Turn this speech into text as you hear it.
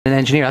an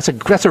engineer.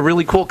 That's a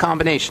really cool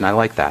combination. I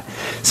like that.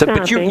 So,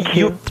 but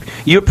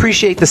you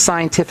appreciate the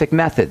scientific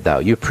method, though.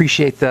 You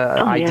appreciate the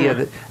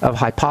idea of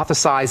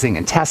hypothesizing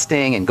and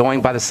testing and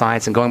going by the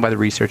science and going by the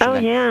research. Oh,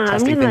 and yeah.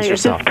 testing things it's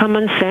yourself. just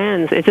common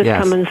sense. It's just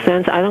common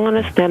sense. I don't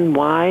understand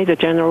why the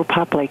general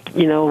public,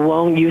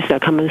 won't use their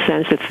common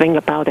sense to think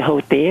about the whole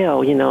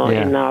deal. In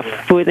our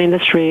food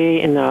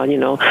industry, in our,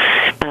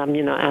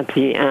 at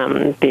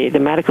the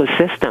medical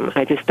system.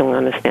 I just don't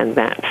understand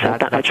that. So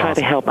I try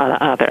to help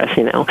others.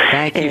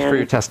 Thank you for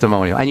your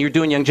testimonial. And you're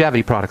doing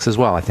longevity products as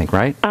well, I think,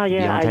 right? Oh,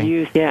 yeah, I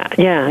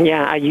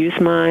use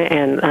mine,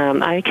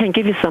 and I can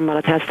give you some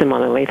other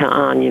testimony later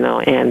on,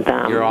 and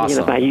you're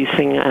awesome. By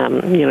using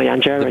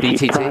longevity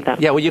the BTT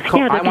product. Yeah, well, you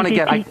call, I want to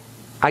get.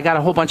 I got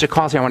a whole bunch of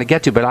calls here I want to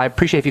get to, but I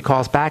appreciate if you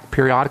call us back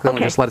periodically and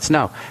just let us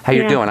know how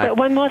you're doing. But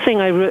one more thing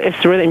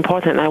it's really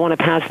important. I want to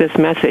pass this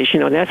message.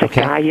 There's a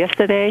guy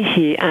yesterday.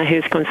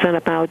 He's concerned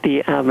about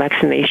the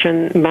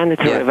vaccination,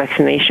 mandatory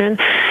vaccination.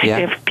 Yeah.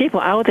 If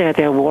people out there,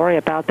 they're worried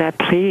about that,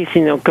 please,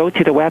 go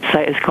to the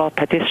website. It's called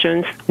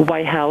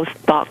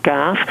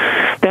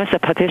petitionswhitehouse.gov. There's a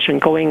petition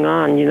going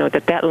on.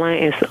 The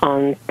deadline is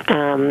on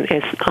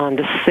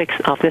the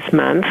 6th of this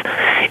month.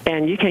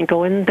 And you can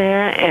go in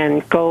there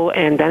and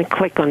then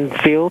click on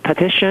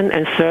petition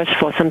and search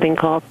for something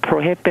called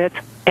prohibit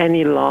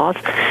any laws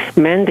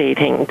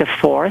mandating the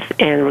force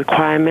and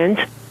requirement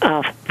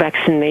of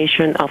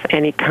vaccination of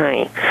any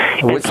kind.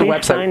 What's the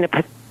website?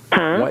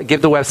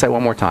 Give the website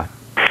one more time.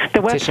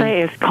 The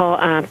website is called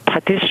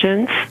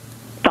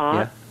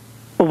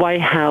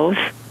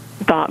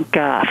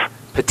petitions.whitehouse.gov.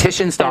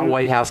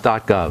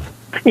 Petitions.whitehouse.gov.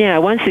 Yeah,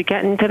 once you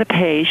get into the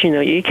page,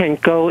 you can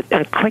go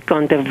and click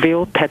on the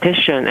view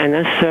petition and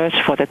then search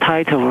for the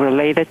title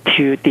related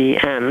to the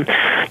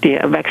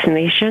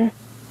vaccination,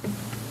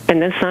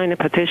 and then sign the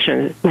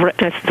petition.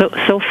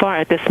 So far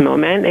at this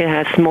moment, it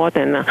has more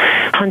than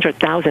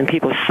 100,000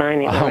 people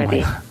signing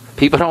already.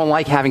 People don't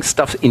like having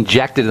stuff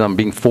injected in them,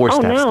 being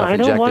forced to have stuff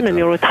injected. I don't want a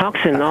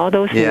neurotoxin, all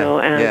those,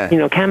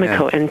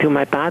 chemical into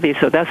my body.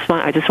 So that's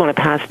why I just want to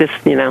pass this,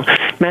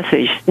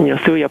 message,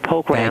 through your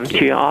program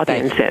to your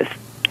audiences.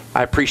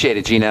 I appreciate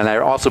it, Gina, and I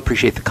also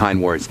appreciate the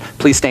kind words.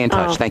 Please stay in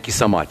touch. Thank you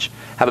so much.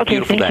 Have a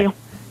beautiful day. You.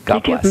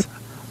 God bless.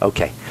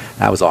 Okay,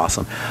 that was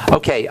awesome.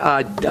 Okay,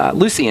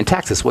 Lucy in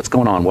Texas, what's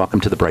going on? Welcome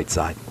to the bright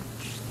side.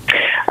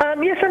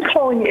 Yes, I'm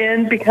calling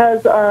in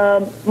because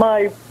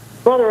my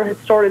brother had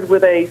started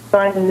with a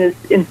sinus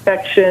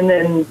infection,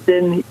 and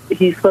then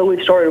he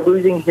slowly started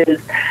losing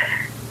his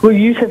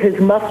use of his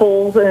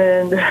muscles,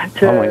 and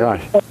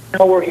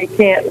where he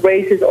can't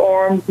raise his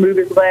arms, move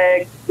his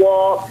legs,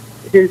 walk.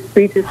 His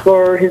speech is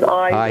slurred, his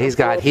eyes.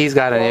 He's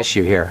got an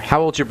issue here.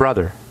 How old's your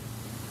brother?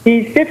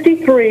 He's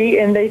 53,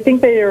 and they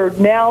think they are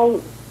now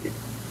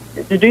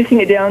reducing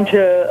it down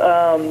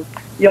to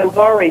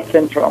Guillain-Barré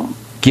syndrome.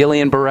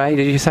 Guillain-Barré,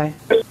 did you say?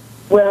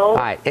 Well,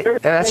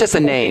 that's just a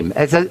name.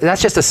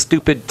 That's just a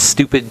stupid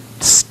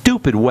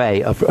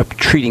way of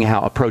approaching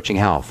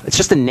health. It's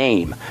just a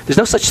name. There's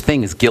no such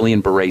thing as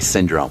Guillain-Barré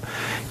syndrome.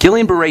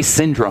 Guillain-Barré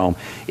syndrome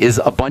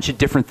is a bunch of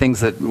different things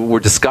that were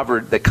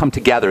discovered, that come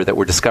together, that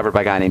were discovered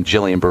by a guy named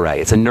Guillain-Barré.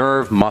 It's a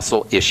nerve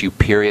muscle issue,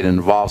 period, and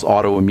involves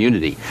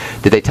autoimmunity.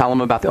 Did they tell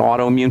him about the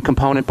autoimmune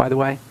component, by the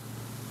way?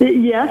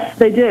 Yes,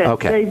 they did.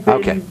 Okay. They've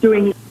been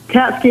doing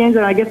CAT scans,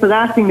 and I guess the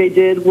last thing they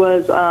did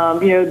was,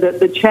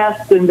 the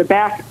chest and the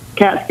back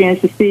CAT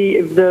scans to see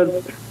if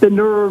the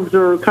nerves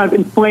are kind of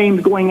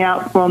inflamed going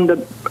out from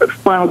the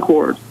spinal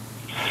cord.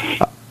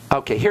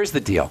 Okay, here's the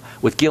deal.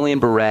 With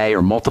Guillain-Barré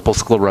or multiple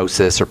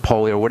sclerosis or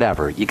polio or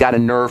whatever, you got a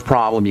nerve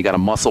problem, you got a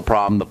muscle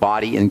problem, the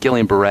body, and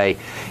Guillain-Barré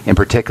in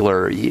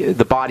particular,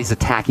 the body's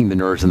attacking the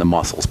nerves and the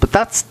muscles. But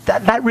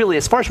that really,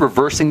 as far as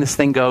reversing this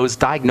thing goes,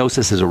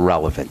 diagnosis is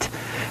irrelevant.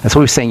 That's what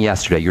we were saying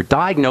yesterday. Your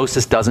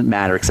diagnosis doesn't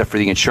matter except for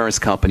the insurance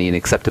company and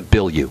except to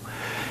bill you.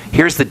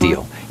 Here's the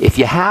deal. If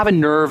you have a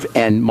nerve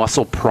and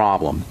muscle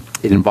problem,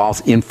 it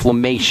involves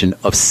inflammation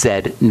of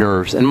said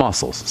nerves and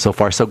muscles. So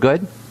far, so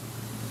good?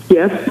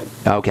 Yes.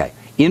 Okay.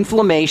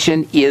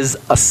 Inflammation is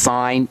a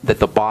sign that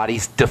the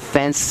body's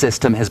defense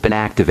system has been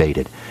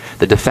activated.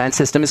 The defense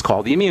system is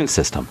called the immune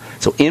system.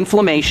 So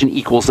inflammation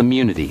equals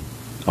immunity.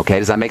 Okay,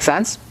 does that make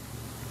sense?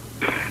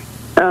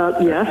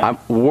 Yes.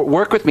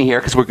 Work with me here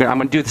because I'm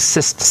going to do this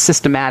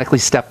systematically,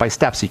 step by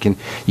step, so you can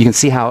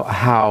see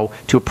how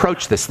to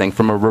approach this thing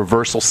from a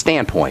reversal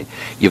standpoint.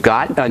 You've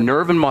got a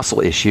nerve and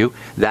muscle issue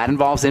that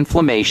involves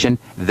inflammation,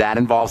 that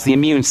involves the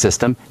immune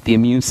system. The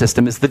immune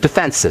system is the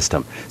defense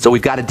system. So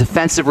we've got a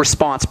defensive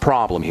response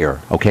problem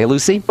here. Okay,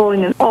 Lucy?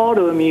 Calling an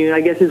autoimmune,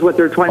 I guess, is what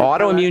they're trying to.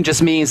 Autoimmune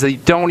just means that you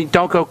don't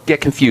go get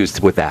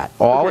confused with that.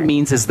 All it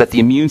means is that the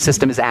immune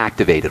system is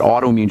activated.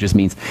 Autoimmune just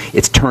means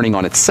it's turning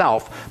on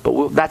itself,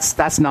 but that's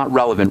not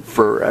relevant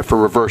for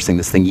reversing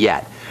this thing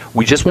yet.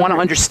 We just want to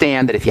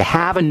understand that if you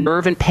have a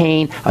nerve and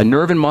pain, a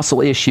nerve and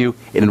muscle issue,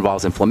 it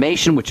involves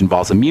inflammation, which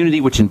involves immunity,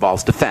 which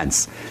involves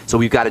defense. So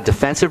we've got a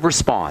defensive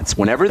response.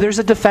 Whenever there's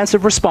a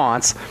defensive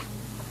response,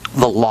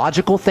 The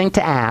logical thing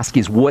to ask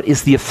is, what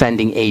is the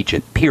offending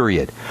agent,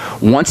 period.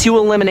 Once you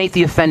eliminate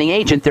the offending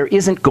agent, there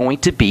isn't going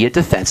to be a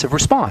defensive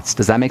response.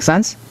 Does that make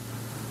sense?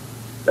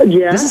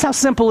 Yeah. This is how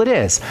simple it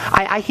is.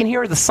 I can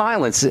hear the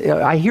silence.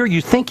 I hear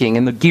you thinking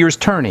and the gears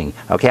turning.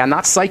 Okay, I'm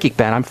not psychic,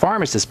 Ben. I'm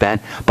pharmacist, Ben.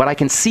 But I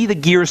can see the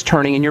gears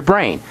turning in your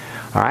brain.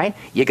 All right?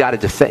 You got to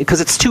defend,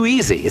 because it's too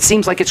easy. It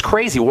seems like it's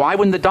crazy. Why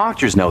wouldn't the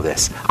doctors know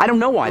this? I don't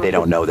know why they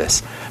don't know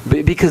this.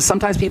 Because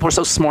sometimes people are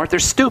so smart, they're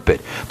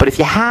stupid. But if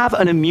you have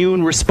an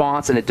immune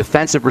response and a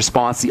defensive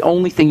response, the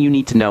only thing you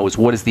need to know is,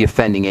 what is the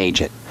offending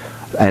agent?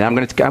 And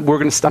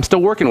I'm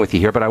still working with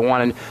you here, but I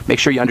want to make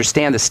sure you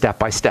understand this step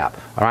by step.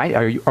 All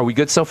right? Are we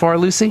good so far,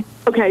 Lucy?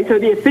 Okay, so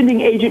the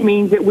offending agent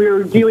means that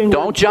we're dealing with...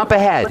 Don't jump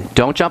ahead.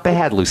 Don't jump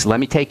ahead, Lucy. Let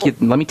me take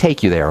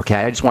you there,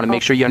 okay? I just want to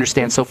make sure you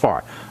understand so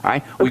far. All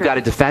right? We've got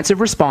a defensive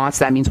response.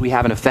 That means we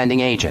have an offending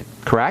agent,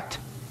 correct?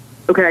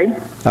 Okay.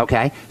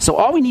 Okay. So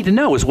all we need to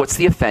know is, what's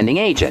the offending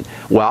agent?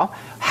 Well,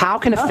 how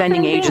can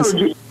offending agents...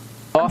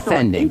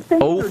 Offending.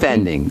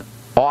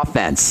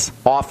 Offense.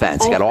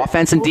 You got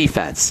offense and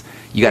defense.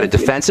 You got a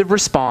defensive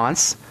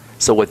response.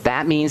 So what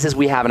that means is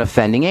we have an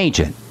offending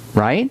agent,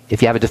 right?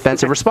 If you have a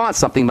defensive response,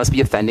 something must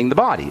be offending the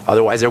body.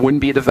 Otherwise, there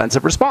wouldn't be a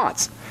defensive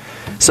response.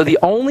 So the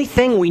only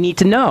thing we need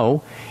to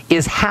know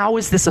is, how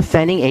is this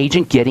offending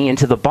agent getting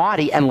into the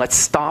body, and let's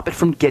stop it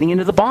from getting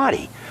into the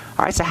body.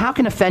 All right, so how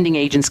can offending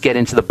agents get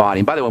into the body?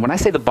 And by the way, when I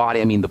say the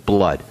body, I mean the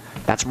blood.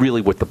 That's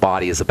really what the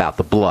body is about,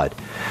 the blood.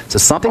 So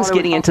something's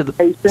getting into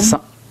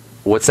the...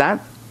 What's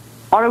that?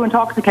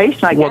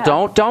 Auto-intoxication, I guess.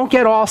 Well, don't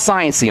get all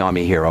sciencey on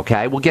me here,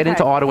 okay? We'll get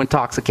into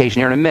auto-intoxication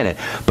here in a minute.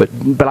 But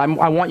I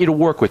want you to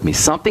work with me.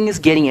 Something is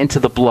getting into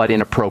the blood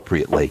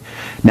inappropriately.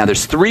 Now,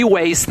 there's 3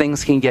 ways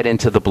things can get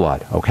into the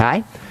blood,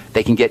 okay?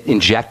 They can get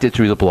injected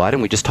through the blood,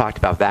 and we just talked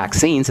about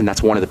vaccines, and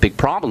that's one of the big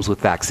problems with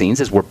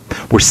vaccines, is we're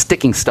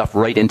sticking stuff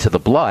right into the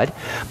blood.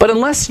 But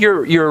unless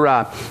your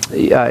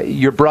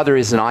brother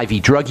is an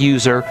IV drug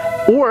user,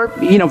 or,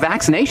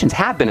 vaccinations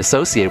have been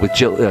associated with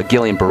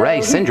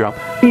Guillain-Barré syndrome.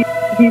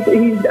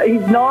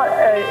 He's not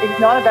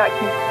a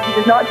vaccine. He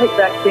does not take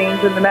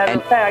vaccines, and the matter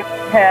of fact,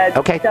 had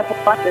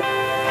encephalitis.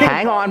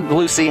 Hang on,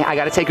 Lucy. I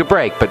got to take a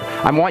break, but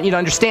I want you to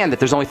understand that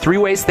there's only 3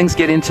 ways things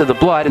get into the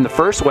blood, and the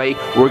first way,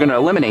 we're going to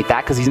eliminate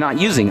that because he's not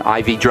using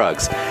IV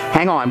drugs.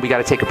 Hang on, we got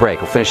to take a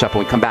break. We'll finish up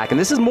when we come back. And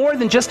this is more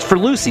than just for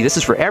Lucy. This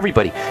is for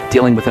everybody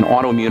dealing with an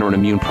autoimmune or an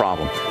immune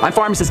problem. I'm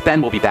pharmacist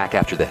Ben. We'll be back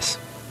after this.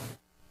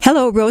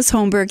 Hello, Rose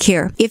Holmberg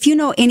here. If you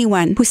know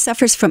anyone who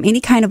suffers from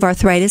any kind of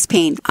arthritis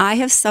pain, I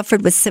have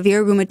suffered with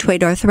severe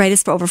rheumatoid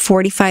arthritis for over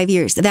 45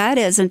 years. That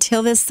is,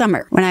 until this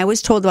summer, when I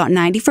was told about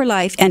 90 for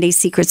Life and a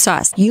secret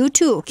sauce. You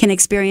too can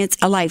experience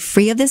a life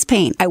free of this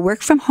pain. I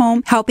work from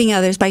home, helping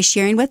others by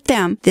sharing with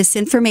them this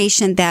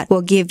information that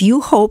will give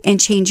you hope and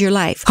change your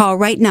life. Call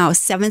right now,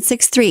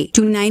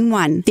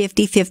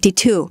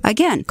 763-291-5052.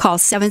 Again, call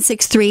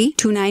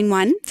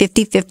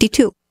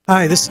 763-291-5052.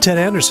 Hi, this is Ted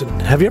Anderson.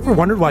 Have you ever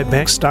wondered why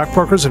banks,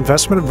 stockbrokers,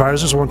 investment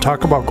advisors won't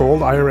talk about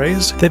gold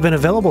IRAs? They've been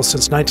available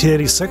since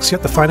 1986,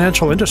 yet the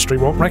financial industry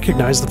won't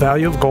recognize the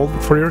value of gold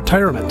for your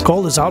retirement.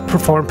 Gold has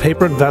outperformed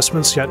paper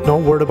investments, yet no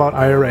word about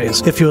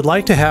IRAs. If you would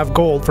like to have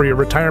gold for your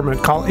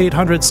retirement, call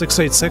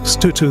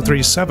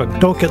 800-686-2237.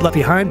 Don't get left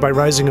behind by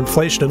rising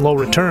inflation and low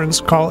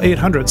returns. Call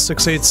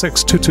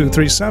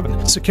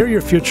 800-686-2237. Secure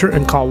your future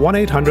and call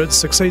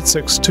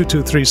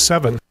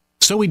 1-800-686-2237.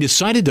 So we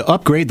decided to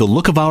upgrade the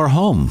look of our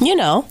home.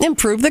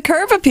 Improve the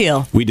curb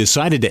appeal. We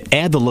decided to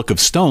add the look of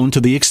stone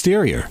to the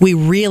exterior. We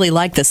really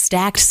like the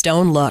stacked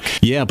stone look.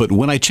 Yeah, but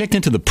when I checked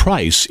into the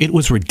price, it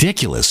was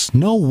ridiculous.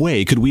 No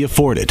way could we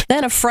afford it.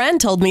 Then a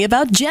friend told me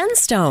about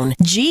Genstone.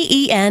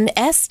 Genstone.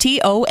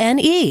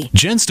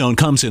 Genstone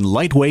comes in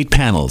lightweight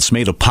panels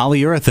made of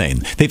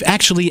polyurethane. They've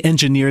actually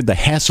engineered the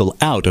hassle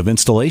out of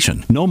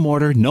installation. No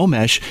mortar, no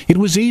mesh. It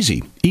was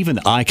easy. Even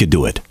I could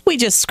do it. We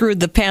just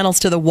screwed the panels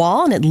to the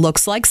wall and it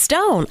looks like stone.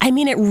 I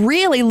mean, it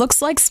really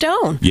looks like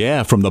stone.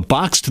 Yeah, from the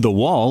box to the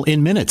wall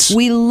in minutes.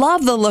 We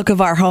love the look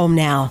of our home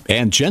now.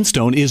 And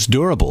Genstone is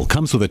durable,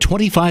 comes with a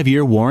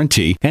 25-year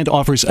warranty, and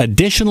offers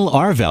additional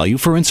R value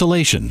for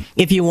insulation.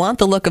 If you want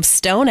the look of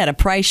stone at a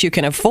price you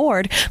can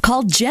afford,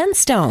 call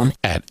Genstone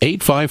at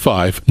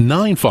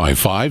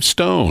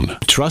 855-955-STONE.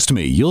 Trust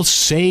me, you'll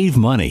save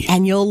money.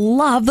 And you'll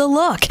love the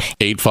look.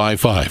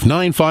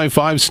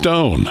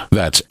 855-955-STONE.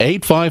 That's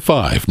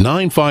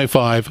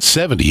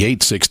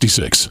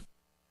 855-955-7866.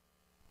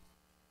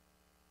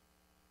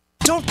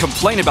 Don't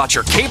complain about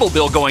your cable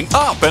bill going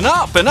up and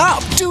up and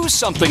up. Do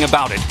something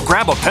about it.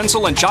 Grab a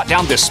pencil and jot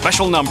down this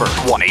special number,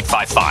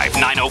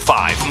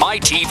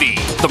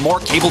 1-855-905-MY-TV. The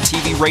more cable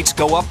TV rates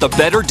go up, the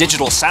better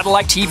digital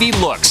satellite TV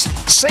looks.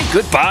 Say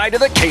goodbye to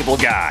the cable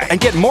guy and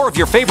get more of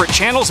your favorite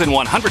channels in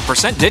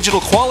 100%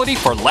 digital quality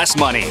for less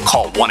money.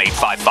 Call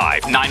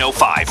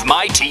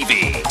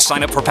 1-855-905-MY-TV.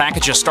 Sign up for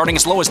packages starting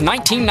as low as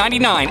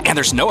 $19.99, and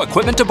there's no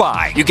equipment to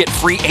buy. You get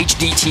free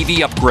HD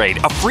TV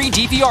upgrade, a free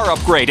DVR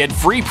upgrade, and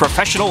free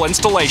professional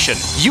installation.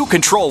 You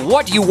control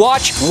what you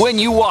watch when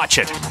you watch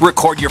it.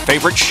 Record your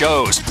favorite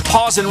shows.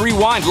 Pause and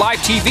rewind live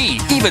TV.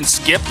 Even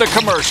skip the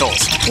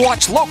commercials.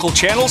 Watch local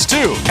channels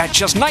too. At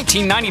just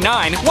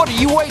 $19.99, what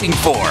are you waiting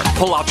for?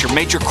 Pull out your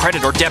major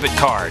credit or debit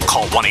card.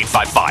 Call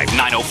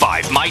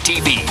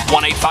 1-855-905-MyTV.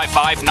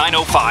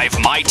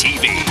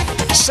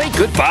 1-855-905-MyTV. Say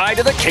goodbye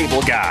to the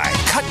cable guy.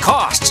 Cut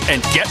costs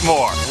and get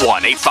more.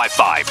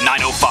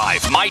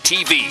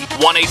 1-855-905-MyTV.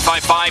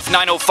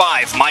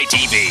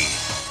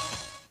 1-855-905-MyTV.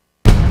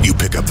 You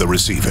pick up the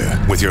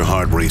receiver with your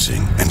heart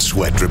racing and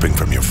sweat dripping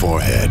from your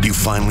forehead. You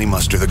finally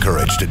muster the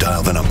courage to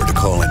dial the number to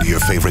call into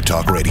your favorite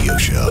talk radio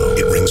show.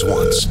 It rings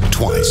once,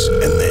 twice,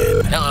 and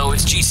then... Hello,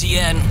 it's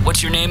GCN.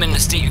 What's your name and the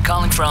state you're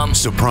calling from?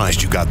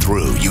 Surprised you got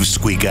through, you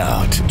squeak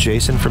out.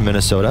 Jason from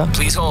Minnesota.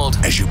 Please hold.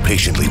 As you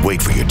patiently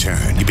wait for your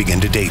turn, you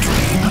begin to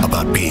daydream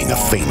about being a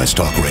famous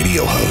talk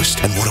radio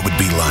host and what it would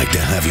be like to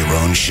have your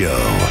own show.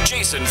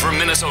 Jason from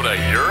Minnesota,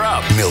 you're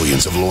up.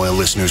 Millions of loyal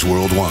listeners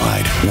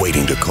worldwide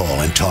waiting to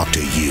call and talk to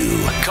you.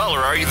 Caller,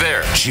 are you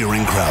there?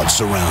 Cheering crowds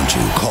surround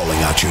you, calling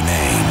out your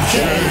name.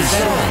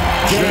 Jason!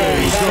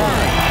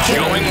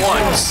 Going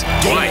once,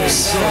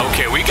 twice.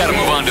 Okay, we gotta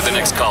move on to the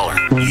next caller.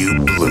 You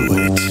blew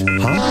it.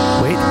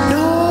 Huh? Wait,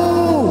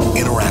 no!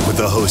 Interact with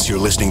the host you're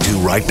listening to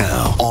right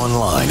now,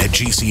 online at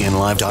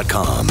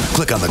GCNlive.com.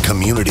 Click on the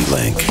community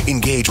link.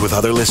 Engage with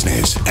other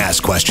listeners.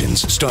 Ask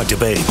questions. Start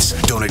debates.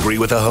 Don't agree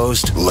with the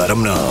host? Let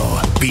them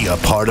know. Be a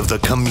part of the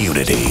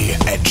community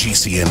at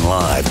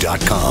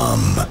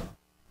GCNlive.com.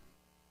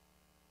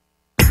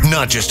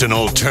 Not just an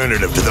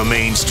alternative to the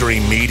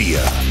mainstream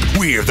media.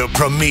 We're the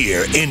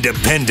premier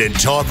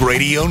independent talk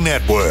radio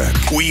network.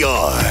 We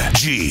are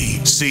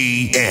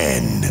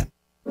GCN.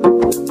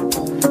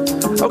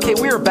 Okay,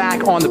 we're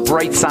back on the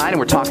bright side, and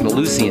we're talking to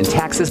Lucy in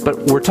Texas, but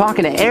we're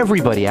talking to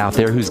everybody out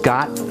there who's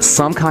got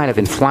some kind of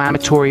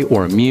inflammatory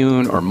or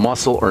immune or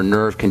muscle or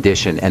nerve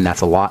condition, and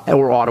that's a lot,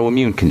 or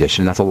autoimmune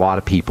condition, that's a lot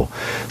of people.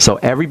 So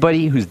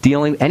anybody who's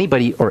dealing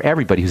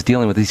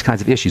with these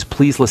kinds of issues,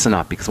 please listen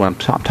up, because when I'm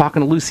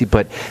talking to Lucy,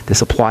 but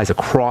this applies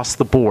across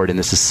the board, and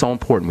this is so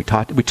important.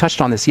 We touched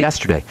on this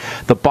yesterday.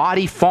 The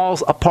body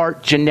falls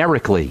apart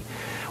generically.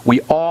 We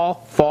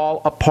all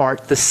fall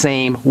apart the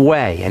same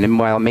way. And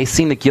while it may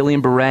seem that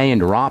Guillain-Barré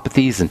and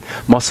neuropathies and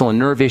muscle and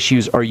nerve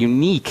issues are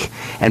unique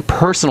and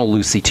personal,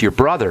 Lucy, to your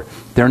brother,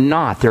 they're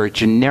not. They're a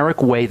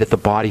generic way that the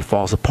body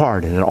falls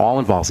apart. And it all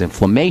involves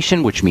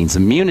inflammation, which means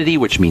immunity,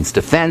 which means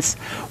defense,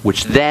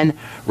 which then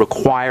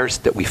requires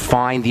that we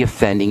find the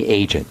offending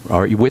agent.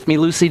 Are you with me,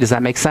 Lucy? Does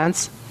that make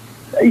sense?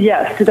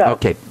 Yes, it does.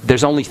 Okay,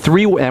 there's only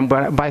three, and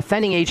by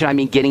offending agent, I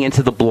mean getting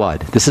into the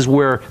blood. This is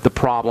where the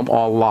problem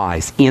all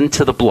lies,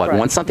 into the blood. Right.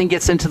 Once something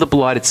gets into the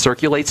blood, it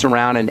circulates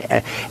around,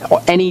 and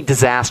any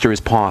disaster is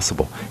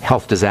possible.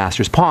 Health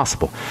disaster is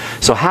possible.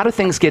 So how do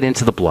things get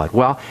into the blood?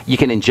 Well, you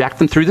can inject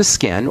them through the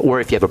skin, or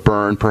if you have a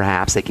burn,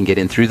 perhaps, they can get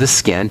in through the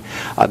skin.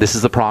 This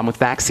is the problem with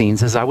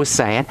vaccines, as I was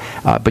saying.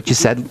 But you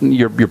said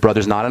your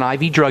brother's not an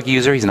IV drug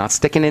user. He's not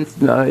sticking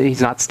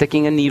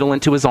a needle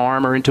into his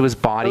arm or into his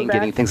body and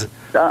getting things...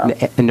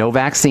 No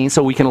vaccine,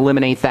 so we can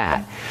eliminate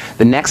that.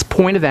 The next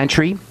point of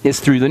entry is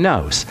through the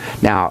nose.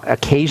 Now,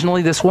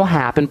 occasionally this will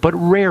happen, but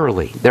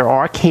rarely. There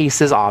are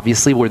cases,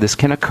 obviously, where this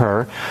can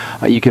occur.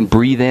 You can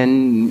breathe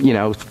in,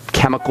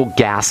 chemical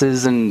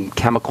gases and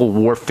chemical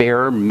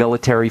warfare.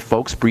 Military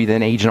folks breathe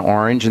in Agent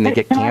Orange and they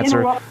get cancer.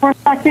 Can I interrupt for a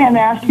second and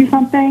ask you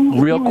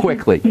something? Real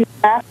quickly.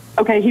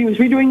 Okay, he was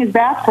redoing his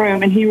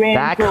bathroom and he ran.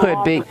 That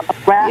could be,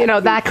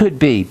 that could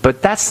be,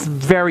 but that's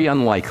very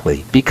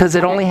unlikely because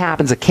it only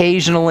happens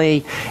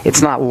occasionally.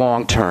 It's not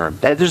long term.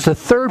 There's a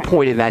third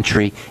point of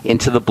entry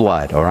into the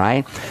blood, all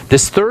right?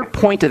 This third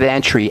point of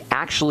entry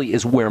actually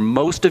is where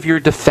most of your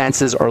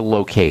defenses are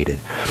located.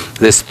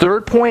 This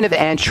third point of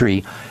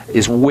entry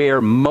is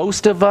where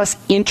most of us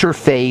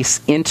interface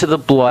into the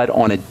blood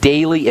on a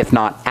daily, if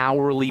not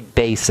hourly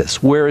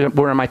basis. Where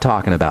am I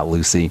talking about,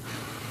 Lucy?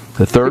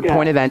 The third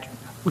point of entry.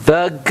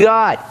 The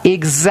gut,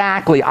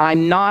 exactly.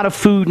 I'm not a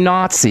food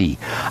Nazi.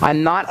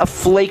 I'm not a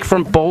flake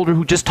from Boulder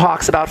who just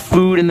talks about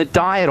food and the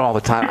diet all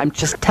the time. I'm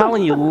just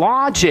telling you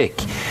logic.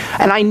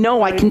 And I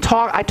know I can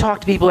talk. I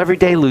talk to people every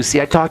day,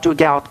 Lucy. I talked to a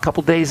gal a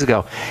couple days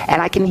ago,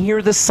 and I can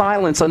hear the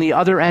silence on the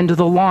other end of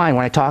the line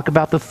when I talk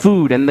about the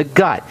food and the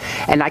gut.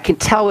 And I can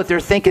tell that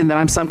they're thinking that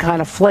I'm some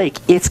kind of flake.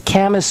 It's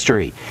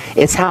chemistry.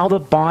 It's how the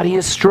body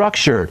is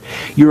structured.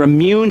 Your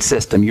immune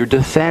system, your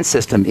defense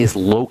system is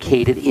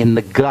located in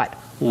the gut.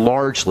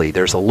 Largely.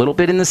 There's a little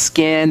bit in the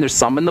skin, there's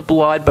some in the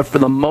blood, but for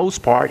the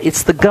most part,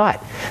 it's the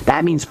gut.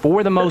 That means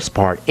for the most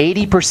part,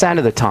 80%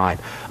 of the time,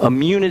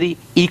 immunity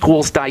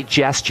equals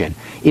digestion.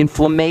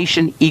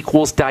 Inflammation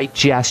equals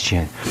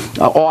digestion.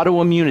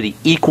 Autoimmunity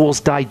equals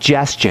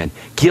digestion.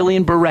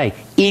 Guillain-Barré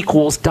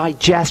equals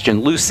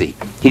digestion. Lucy,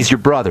 he's your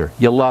brother.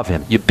 You love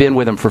him. You've been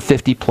with him for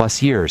 50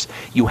 plus years.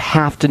 You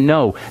have to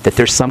know that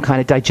there's some kind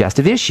of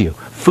digestive issue.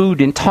 Food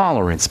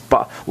intolerance,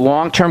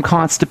 long-term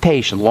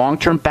constipation,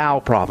 long-term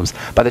bowel problems.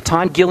 By the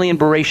time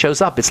Guillain-Barré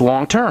shows up, it's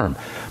long-term.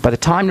 By the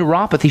time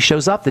neuropathy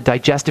shows up, the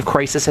digestive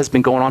crisis has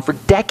been going on for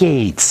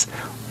decades.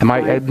 Am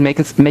I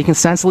making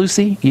sense,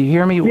 Lucy? You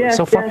hear me Yes,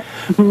 so far? yes.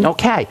 Mm-hmm.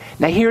 Okay.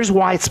 Now, here's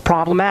why it's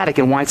problematic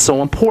and why it's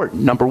so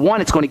important. Number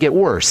one, it's going to get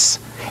worse.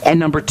 And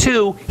number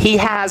two, he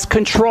has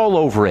control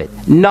over it,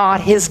 not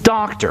his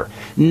doctor,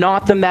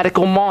 not the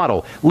medical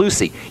model.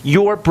 Lucy,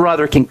 your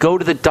brother can go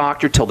to the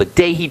doctor till the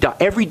day he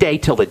every day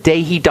till the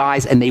day he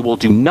dies, and they will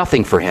do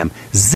nothing for him.